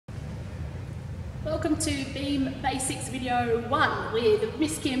Welcome to Beam Basics video 1 with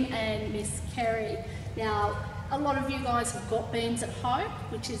Miss Kim and Miss Kerrie. Now, a lot of you guys have got beams at home,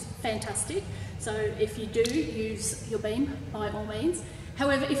 which is fantastic. So if you do, use your beam by all means.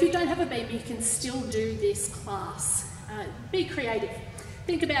 However, if you don't have a beam, you can still do this class. Be creative.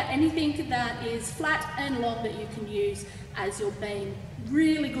 Think about anything that is flat and long that you can use as your beam.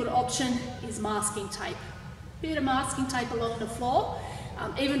 Really good option is masking tape. Bit of masking tape along the floor.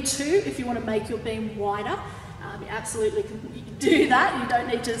 Even 2 if you want to make your beam wider. You absolutely can do that. You don't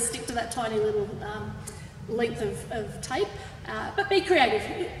need to stick to that tiny little length of tape. But be creative.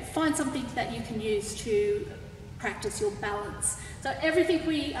 Find something that you can use to practice your balance. So everything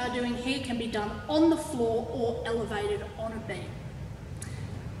we are doing here can be done on the floor or elevated on a beam.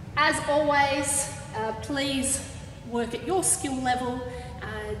 As always, please work at your skill level.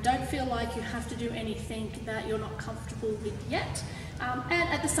 Don't feel like you have to do anything that you're not comfortable with yet. And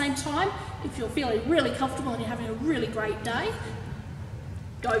at the same time, if you're feeling really comfortable and you're having a really great day,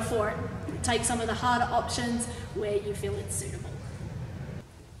 go for it. Take some of the harder options where you feel it's suitable.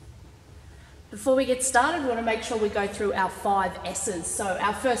 Before we get started, we want to make sure we go through our 5 S's. So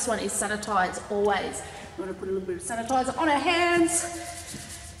our first one is sanitize always. We want to put a little bit of sanitizer on our hands,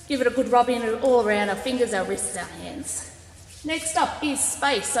 give it a good rub in all around our fingers, our wrists, our hands. Next up is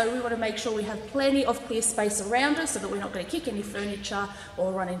space, so we want to make sure we have plenty of clear space around us so that we're not going to kick any furniture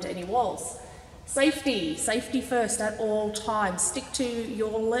or run into any walls. Safety first at all times. Stick to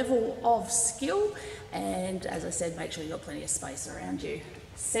your level of skill and, as I said, make sure you've got plenty of space around you.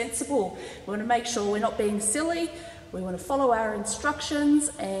 Sensible, we want to make sure we're not being silly, we want to follow our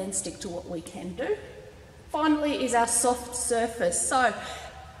instructions and stick to what we can do. Finally is our soft surface. So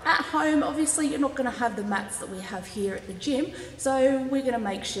at home, obviously, you're not going to have the mats that we have here at the gym, so we're going to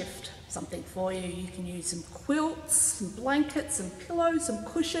makeshift something for you. You can use some quilts, some blankets, some pillows, some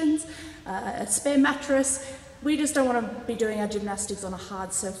cushions, a spare mattress. We just don't want to be doing our gymnastics on a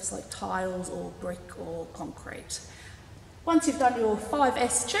hard surface like tiles or brick or concrete. Once you've done your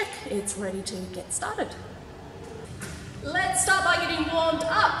 5S check, it's ready to get started. Let's start by getting warmed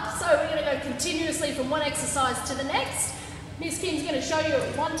up. So we're going to go continuously from one exercise to the next. Miss Kim's going to show you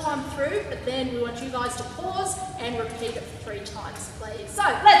it one time through, but then we want you guys to pause and repeat it 3 times, please. So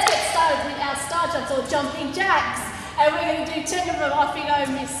let's get started with our star jumps or jumping jacks. And we're going to do 10 of them. Off you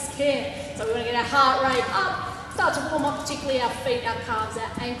go, Miss Kim. So we want to get our heart rate up, start to warm up particularly our feet, our calves,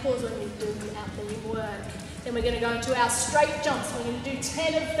 our ankles when we're doing our beam work. Then we're going to go into our straight jumps. We're going to do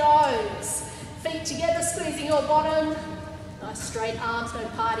 10 of those. Feet together, squeezing your bottom. Nice straight arms, no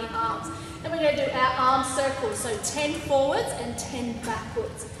party arms. And we're going to do our arm circles, so 10 forwards and 10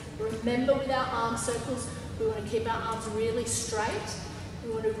 backwards. Remember, with our arm circles, we want to keep our arms really straight.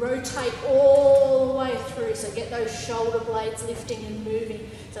 We want to rotate all the way through, so get those shoulder blades lifting and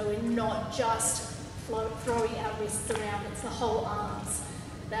moving, so we're not just throwing our wrists around, it's the whole arms.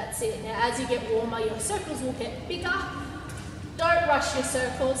 That's it. Now, as you get warmer, your circles will get bigger. Don't rush your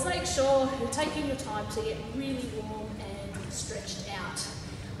circles. Make sure you're taking your time to get really warm and stretched out.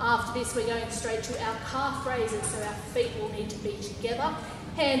 After this, we're going straight to our calf raises, so our feet will need to be together.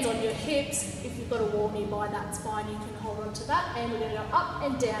 Hands on your hips. If you've got a wall nearby, that's fine, you can hold on to that. And we're going to go up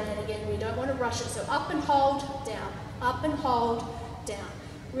and down, and again, we don't want to rush it. So up and hold, down, up and hold, down.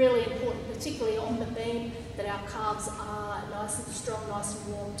 Really important, particularly on the beam, that our calves are nice and strong, nice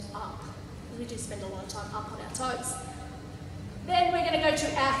and warmed up. We do spend a lot of time up on our toes. Then we're going to go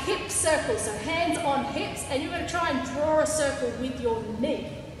to our hip circles, so hands on hips, and you're going to try and draw a circle with your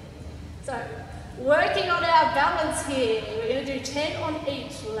knee. So, working on our balance here, we're going to do 10 on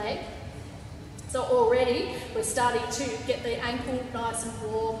each leg. So already we're starting to get the ankle nice and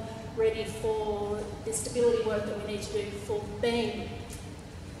warm, ready for the stability work that we need to do for beam.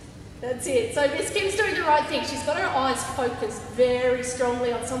 That's it. So Miss Kim's doing the right thing. She's got her eyes focused very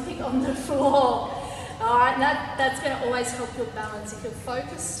strongly on something on the floor. Alright, and that's going to always help your balance. If you're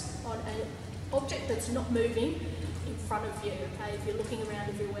focused on an object that's not moving in front of you, okay? If you're looking around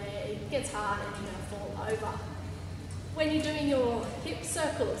everywhere, it gets hard and you're going to fall over. When you're doing your hip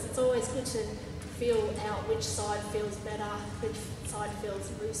circles, it's always good to feel out which side feels better, which side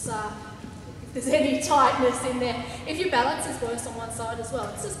feels looser, if there's any tightness in there. If your balance is worse on one side as well,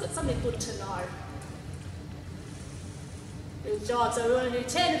 it's just got something good to know. Good job. So we want to do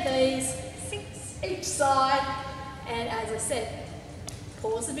 10 of these, 6 each side, and as I said,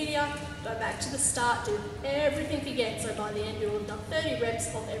 pause the video, go back to the start, do everything again. So by the end, you'll have done 30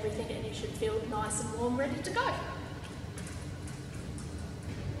 reps of everything and you should feel nice and warm, ready to go.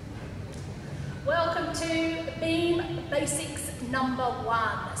 Welcome to Beam Basics number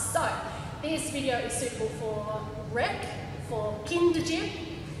 1. So this video is suitable for rec, for kinder gym,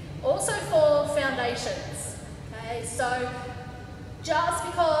 also for foundation foundations. Okay, so just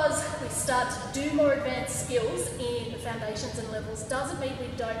because we start to do more advanced skills in foundations and levels doesn't mean we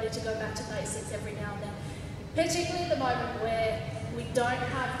don't need to go back to basics every now and then. Particularly at the moment where we don't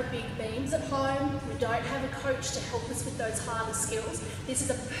have the big beams at home, we don't have a coach to help us with those harder skills. This is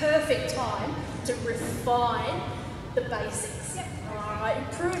a perfect time to refine the basics. Yep. Alright,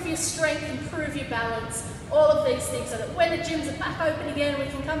 improve your strength, improve your balance, all of these things so that when the gyms are back open again, we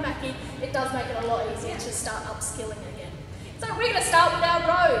can come back in, it does make it a lot easier to start upskilling again. So we're going to start with our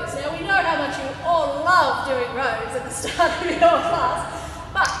rows. Now we know how much you all love doing rows at the start of your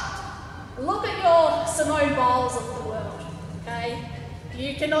class, but look at your Simone Biles of the world, okay?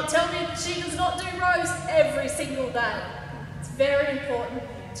 You cannot tell me she does not do rows every single day. It's very important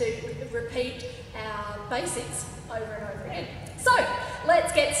to repeat our basics over and over again. So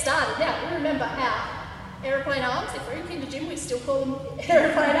let's get started. Now we remember our aeroplane arms. If we're in kinder gym, we still call them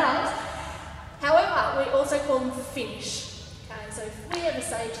aeroplane arms. However, we also call them finish. Okay, so if we ever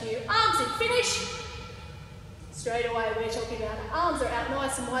say to you, arms in finish, straight away we're talking about our arms are out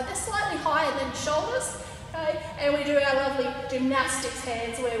nice and wide. They're slightly higher than shoulders. Okay, and we do our lovely gymnastics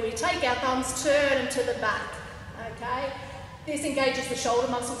hands where we take our thumbs, turn them to the back. Okay, this engages the shoulder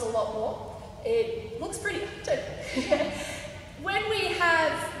muscles a lot more. It looks pretty too. When we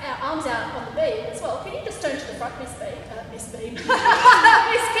have our arms out on the beam as well, can you just turn to the front, Miss Beam? Miss Beam. Miss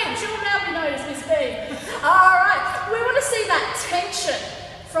Kim, she will now be known as Miss Beam. Alright, we want to see that tension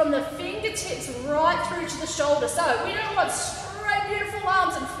from the fingertips right through to the shoulder. So we don't want straight, beautiful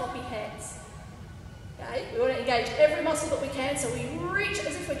arms and floppy hands. Okay, we want to engage every muscle that we can, so we reach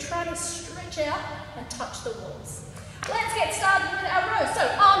as if we're trying to stretch out and touch the walls. Let's get started with our rows. So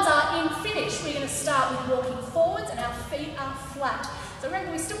arms are in finish. We're going to start with walking forwards and our feet are flat. So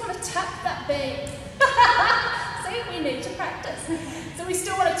remember, we still want to tap that beam. See, we need to practice. So we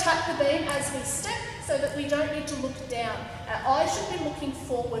still want to tap the beam as we step so that we don't need to look down. Our eyes should be looking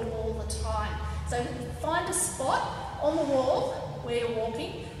forward all the time. So find a spot on the wall where you're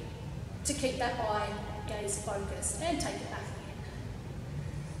walking to keep that eye gaze focused and take it back again.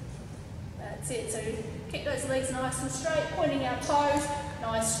 That's it. So keep those legs nice and straight, pointing our toes,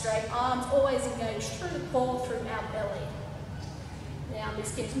 nice straight arms, always engaged through the core, through our belly. Now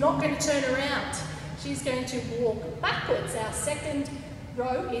Miss Kim's not going to turn around. She's going to walk backwards. Our second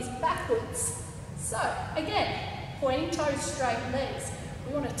row is backwards. So again, pointing toes straight, legs.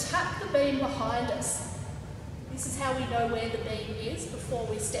 We want to tap the beam behind us. This is how we know where the beam is before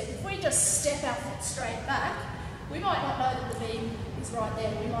we step. If we just step our foot straight back, we might not know that the beam is right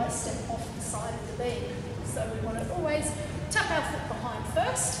there. We might step off the side of the beam. So we want to always tap our foot behind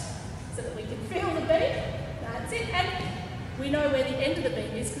first so that we can feel the beam. That's it. And we know where the end of the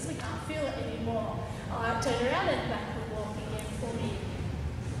beam is because we can't feel it anymore. Alright, turn around and backward walk again for me.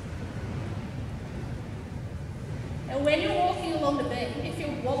 And when you're walking along the beam, if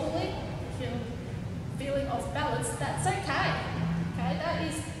you're wobbly, if you're feeling off balance, that's okay. Okay, that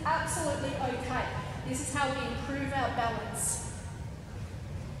is absolutely okay. This is how we improve our balance.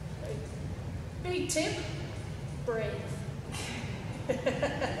 Big tip, breathe.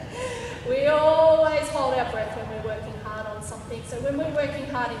 We always hold our breath when we're working hard on something. So when we're working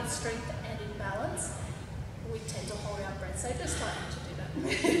hard in strength and in balance, we tend to hold our breath. So just like to do that.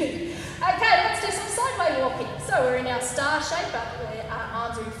 Okay, let's do some sideway walking. So we're in our star shape, but where our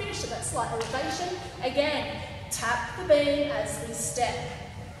arms are in finish at that slight elevation. Again, tap the beam as we step.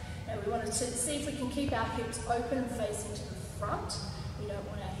 Now we want to see if we can keep our hips open facing to the front. We don't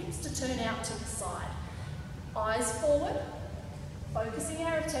want our hips to turn out to the side. Eyes forward, focusing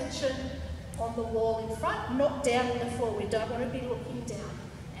our attention on the wall in front, not down on the floor. We don't want to be looking down.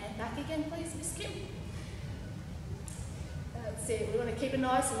 And back again, please, Miss Kim. That's it. We want to keep a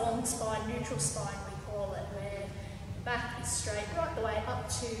nice long spine, neutral spine we call it, where the back is straight right the way up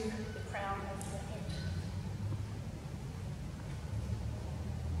to the crown of the head.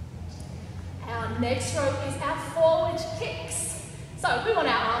 Our next row is our forward kicks. So we want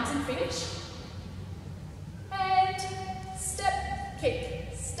our arms in finish. And step,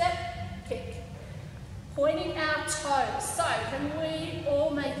 kick, step, kick. Pointing our toes. So can we all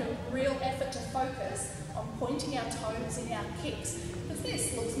make a real effort to focus on pointing our toes in our kicks? Because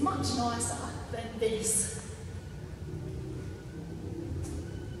this looks much nicer than this.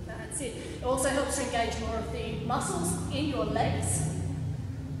 That's it. It also helps to engage more of the muscles in your legs.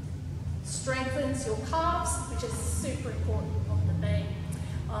 Strengthens your calves, which is super important on the beam.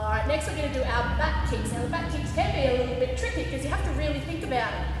 Alright, next we're going to do our back kicks. Now the back kicks can be a little bit tricky because you have to really think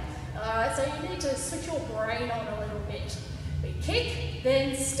about it. Alright, so you need to switch your brain on a little bit. We kick,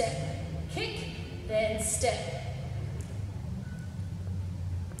 then step. Kick, then step.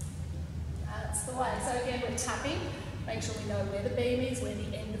 That's the way. So again, we're tapping, make sure we know where the beam is, where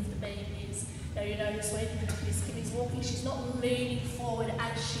the end of the beam is. Now you notice when Miss Kim is walking, she's not leaning forward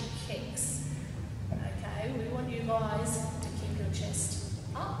as she kicks. Okay, we want you guys to keep your chest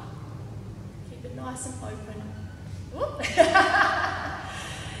up, keep it nice and open.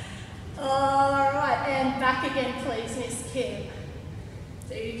 Alright, and back again please, Miss Kim.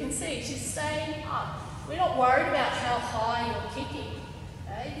 So you can see she's staying up. We're not worried about how high you're kicking.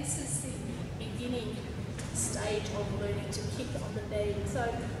 Okay? This is the beginning stage of learning to kick on the beam.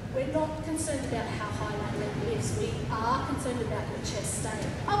 So we're not concerned about how high that leg is. We are concerned about your chest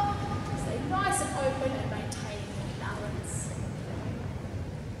staying up, stay nice and open and maintaining your balance.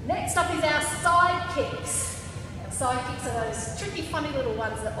 Next up is our side kicks. Our side kicks are those tricky, funny little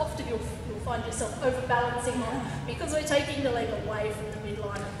ones that often you'll find yourself overbalancing on because we're taking the leg away from the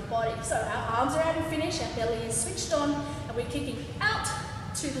midline of the body. So our arms are out and finish, our belly is switched on, and we're kicking out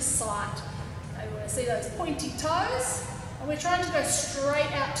to the side. Okay, we want to see those pointy toes, and we're trying to go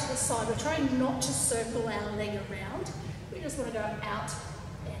straight out to the side. We're trying not to circle our leg around. We just want to go out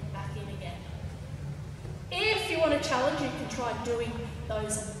and back in again. If you want to challenge, you can try doing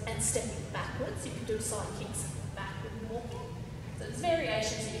those and stepping backwards. You can do side kicks backward and walking. So there's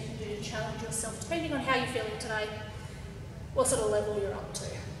variations that you can do to challenge yourself, depending on how you're feeling today, what sort of level you're up to.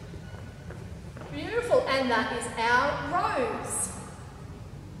 Beautiful, and that is our rows.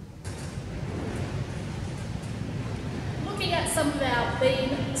 Looking at some of our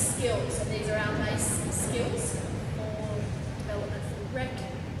beam skills, so these are our base skills for development for rec,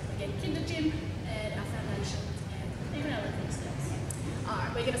 again kinder gym, and our foundations, and even our level skills.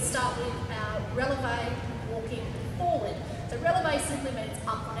 Alright, we're going to start with our releve, walking forward. So releve simply means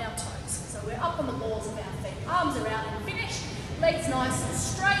up on our toes. So we're up on the balls of our feet. Arms are out and finished, legs nice and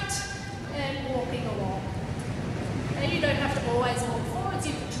straight, and walking along. Now you don't have to always walk forwards,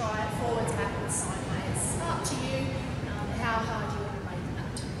 you can try it forwards, backwards, sideways. Up to you, how hard you want to make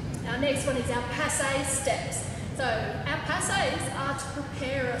that. Our next one is our passe steps. So our passes are to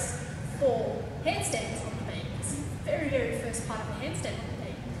prepare us for handstands on the beam. This is the very, very first part of a handstand on the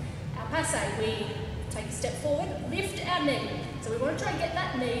beam. Our passe, we take a step forward, lift our knee. So we want to try and get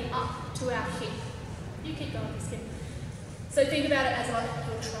that knee up to our hip. You keep going, Miss Kim. So think about it as like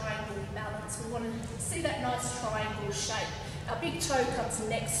your triangle balance. We want to see that nice triangle shape. Our big toe comes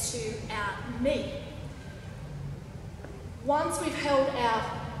next to our knee. Once we've held our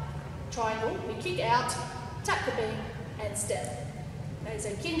triangle, we kick out, tap the beam, and step. Okay, so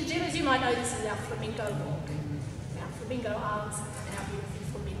kinder gymmers, you might know this is our flamingo walk. Our flamingo arms and our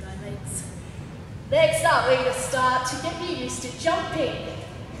beautiful flamingo legs. Next up, we're going to start to get you used to jumping.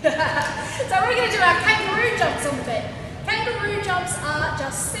 So we're going to do our kangaroo jumps on the beam. Kangaroo jumps are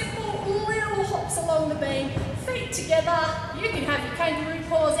just simple little hops along the beam, feet together. You can have your kangaroo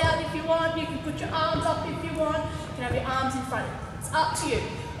paws out if you want, you can put your arms up if you want, you can have your arms in front of you. It's up to you.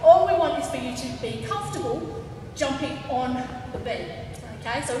 All we want is for you to be comfortable jumping on the beam.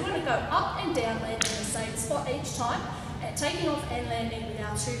 Okay, so we're going to go up and down, landing in the same spot each time, and taking off and landing with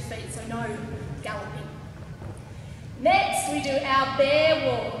our 2 feet, so no galloping. Next, we do our bear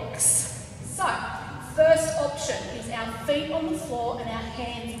walks. So, first option is our feet on the floor and our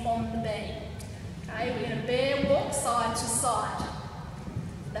hands on the beam. Okay, we're going to bear walk side to side.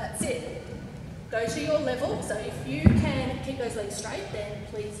 That's it. Go to your level, so if you can keep those legs straight, then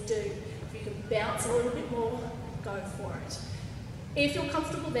please do. If you can bounce a little bit more, go for it. If you're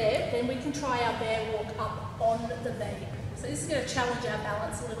comfortable there, then we can try our bear walk up on the beam. So this is going to challenge our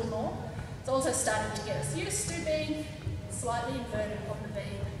balance a little more. It's also starting to get us used to being slightly inverted on the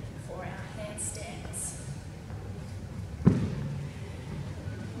beam for our handstands.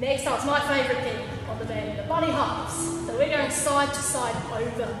 Next up, it's my favourite thing on the beam, the bunny hops. So we're going side to side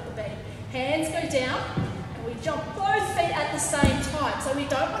over the beam. Hands go down and we jump both feet at the same time. So we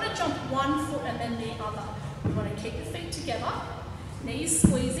don't want to jump one foot and then the other. We want to keep the feet together, knees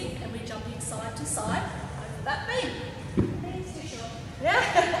squeezing, and we're jumping side to side over that beam. Knees too short.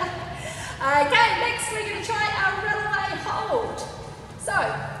 Yeah. Okay, next we're going to try our releve hold. So,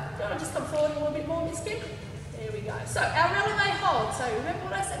 do you want to just come forward a little bit more, Miss Kim? There we go. So, our releve hold. So, remember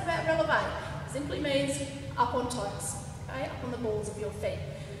what I said about releve? It simply means up on toes, okay, up on the balls of your feet.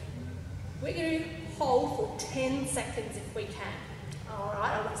 We're going to hold for 10 seconds if we can.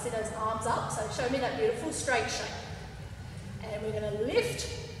 Alright, I want to see those arms up, so show me that beautiful straight shape. And we're going to lift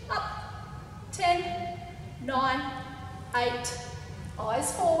up, 10, 9, 8,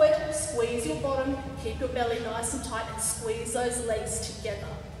 eyes forward, squeeze your bottom, keep your belly nice and tight and squeeze those legs together.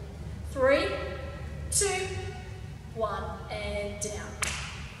 3, 2, 1, and down.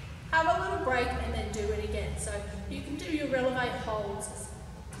 Have a little break and then do it again. So you can do your releve holds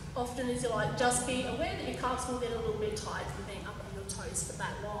often as you like. Just be aware that your calves will get a little bit tired from being up on your toes for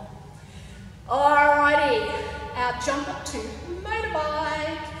that long. Alrighty, our jump up to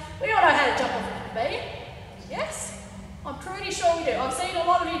motorbike. We all know how to jump off the beam. Yes? I'm pretty sure we do. I've seen a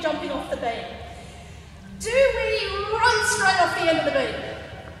lot of you jumping off the beam. Do we run straight off the end of the beam?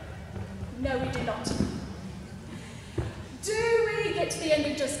 No, we do not. Do we get to the end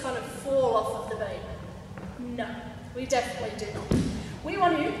and just kind of fall off of the beam? No, we definitely do not. We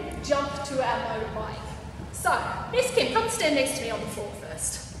want to jump to our motorbike. So, Miss Kim, come stand next to me on the floor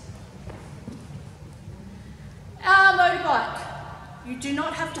first. Our motorbike. You do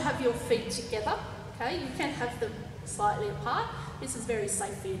not have to have your feet together, okay? You can have them slightly apart. This is very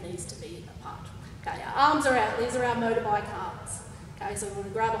safe for your knees to be apart. Okay, our arms are out. These are our motorbike arms. Okay, so we want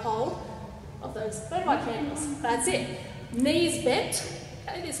to grab a hold of those motorbike handles. That's it. Knees bent.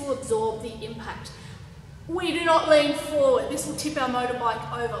 Okay, this will absorb the impact. We do not lean forward. This will tip our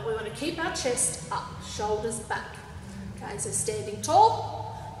motorbike over. We want to keep our chest up, shoulders back. Okay, so standing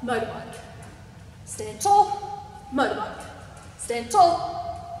tall, motorbike. Stand tall, motorbike. Stand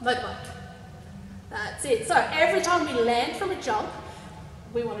tall, motorbike. That's it. So every time we land from a jump,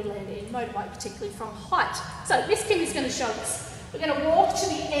 we want to land in motorbike, particularly from height. So Miss Kim is going to show us. We're going to walk to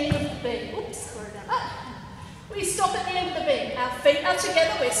the end of the beam. Oops, sorry about that. We stop at the end of the beam. Our feet are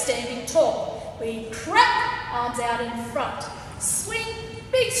together. We're standing tall. We prep, arms out in front. Swing,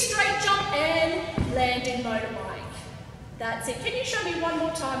 big straight jump, and land in motorbike. That's it. Can you show me one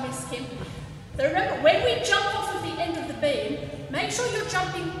more time, Miss Kim? So remember, when we jump off of the end of the beam, make sure you're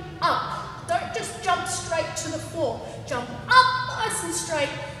jumping up. Don't just jump straight to the floor. Jump up nice and straight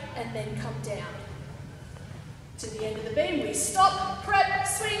and then come down. To the end of the beam, we stop, prep,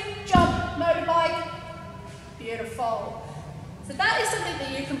 swing, jump, motorbike. Beautiful. So that is something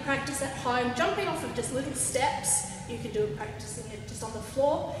that you can practice at home, jumping off of just little steps. You can do it practicing it just on the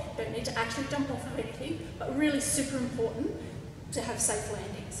floor. You don't need to actually jump off of anything, but really super important to have safe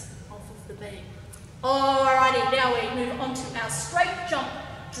landings off of the beam. Alrighty, now we move on to our straight jump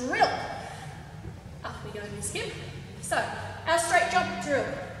drill. Up we go, Miss Kim. So, our straight jump drill.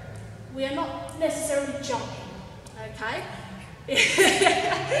 We are not necessarily jumping, okay?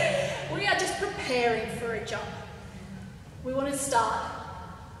 We are just preparing for a jump. We want to start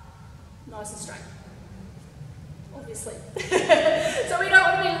nice and straight, obviously. So we don't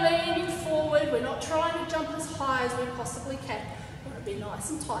want to be leaning forward. We're not trying to jump as high as we possibly can. We want to be nice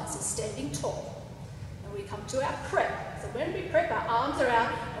and tight, so standing tall. And we come to our prep. So when we prep, our arms are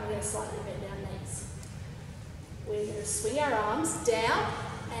out and we're going to slightly bend our knees. We're going to swing our arms down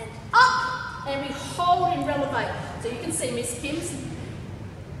and up, and we hold and relevate. So you can see Miss Kim's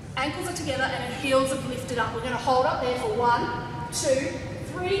ankles are together and her heels have lifted up. We're going to hold up there for 1, 2,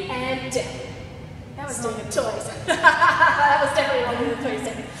 3, and down. That was doing it twice. That was definitely longer than 3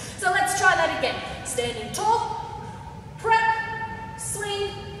 seconds. So let's try that again. Standing tall, prep, swing,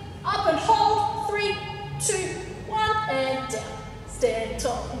 up and hold. 3, 2, 1, and down. Stand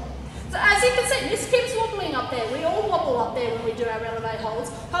tall. So as you can see, Miss Kim's wobbling up there. We all wobble up there when we do our releve holds.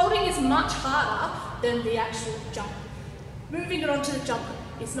 Holding is much harder than the actual jump. Moving it onto the jump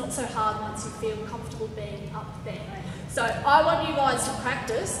is not so hard once you feel comfortable being up there. So I want you guys to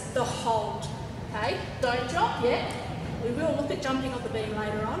practice the hold, okay? Don't jump yet. We will look at jumping on the beam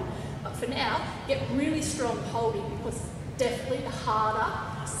later on, but for now, get really strong holding because it's definitely the harder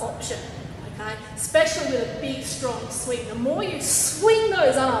option, okay? Especially with a big, strong swing. The more you swing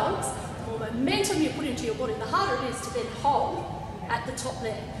those arms, the more momentum you put into your body, the harder it is to then hold at the top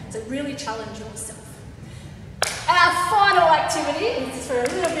there. So really challenge yourself. Our final activity is for a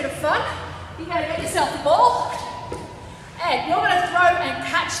little bit of fun. You're going to get yourself a ball and you're going to throw and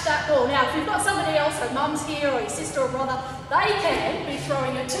catch that ball. Now, if you've got somebody else, so mum's here or your sister or brother, they can be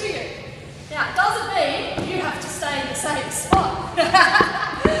throwing it to you. Now, it doesn't mean you have to stay in the same spot.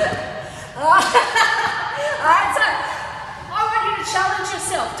 Alright, so I want you to challenge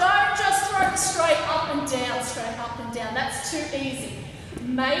yourself. Don't just throw it straight up and down, straight up and down. That's too easy.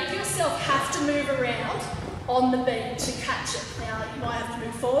 Make yourself have to move around on the beam to catch it. Now, you might have to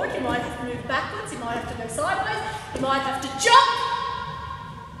move forward, you might have to move backwards, you might have to go sideways, you might have to jump.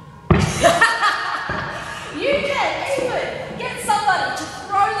 You can even get somebody to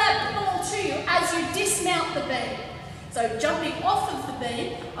throw that ball to you as you dismount the beam. So jumping off of the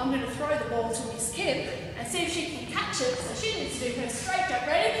beam, I'm going to throw the ball to Miss Kim and see if she can catch it. So she needs to do her straight jump.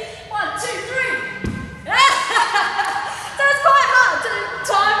 Ready? 1, 2, 3. So it's quite hard to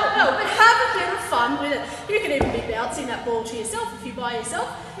time it well, but have a bit of fun with it. You can even be bouncing that ball to yourself if you're by yourself.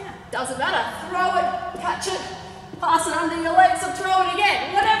 Yeah. Doesn't matter. Throw it, catch it, pass it under your legs or throw it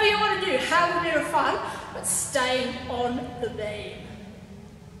again. Whatever you want to do, have a bit of fun, but stay on the beam.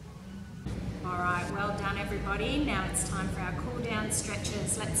 right, well done everybody. Now it's time for our cool down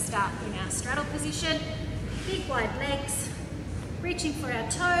stretches. Let's start in our straddle position. Big wide legs, reaching for our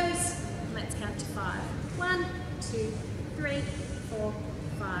toes. Let's count to 5. 1, 2, 3, 4,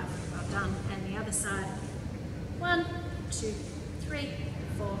 5. Well done. And the other side. 1, 2, 3,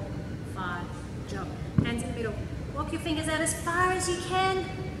 4, 5. Good job. Hands in the middle. Walk your fingers out as far as you can.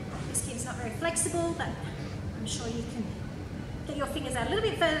 This kid's not very flexible, but I'm sure you can get your fingers out a little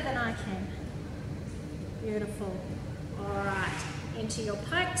bit further than I can. Beautiful. All right, into your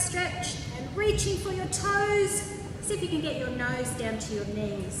pike stretch and reaching for your toes. See if you can get your nose down to your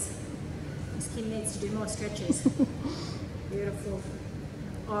knees. Miss Kim needs to do more stretches. Beautiful.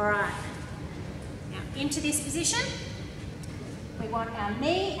 All right, now into this position. We want our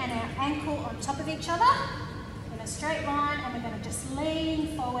knee and our ankle on top of each other in a straight line, and we're going to just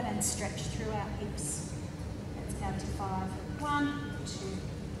lean forward and stretch through our hips. Let's count to 5. 1, 2,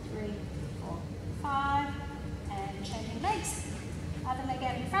 3, 4, 5, and changing legs. Other leg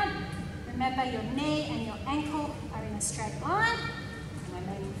out in front. Remember your knee and your ankle are in a straight line, and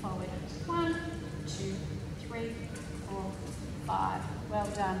we're leaning forward. 1, 2, 3, 4, 5. Well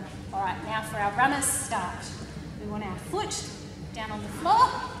done. All right, now for our runners start. We want our foot down on the floor,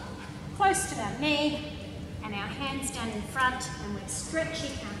 close to our knee, and our hands down in front, and we're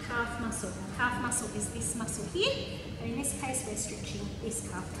stretching our calf muscle. Our calf muscle is this muscle here, but in this case we're stretching this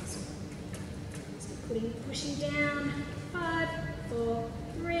calf muscle. So pushing down, 5, 4,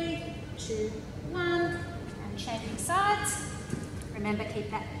 3, 2, 1, and changing sides. Remember,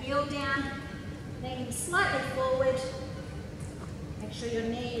 keep that heel down, leaning slightly forward. Make sure your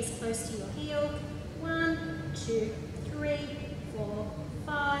knee is close to your heel. 1, 2, 3, 4,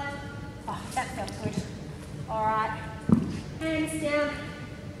 5. Oh, that felt good. All right, hands down,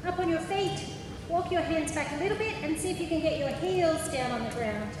 up on your feet. Walk your hands back a little bit and see if you can get your heels down on the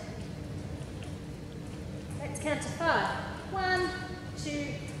ground. Let's count to 5. 1, 2,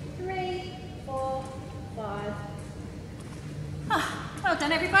 3, 4, 5. Oh, well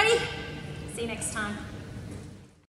done everybody. See you next time.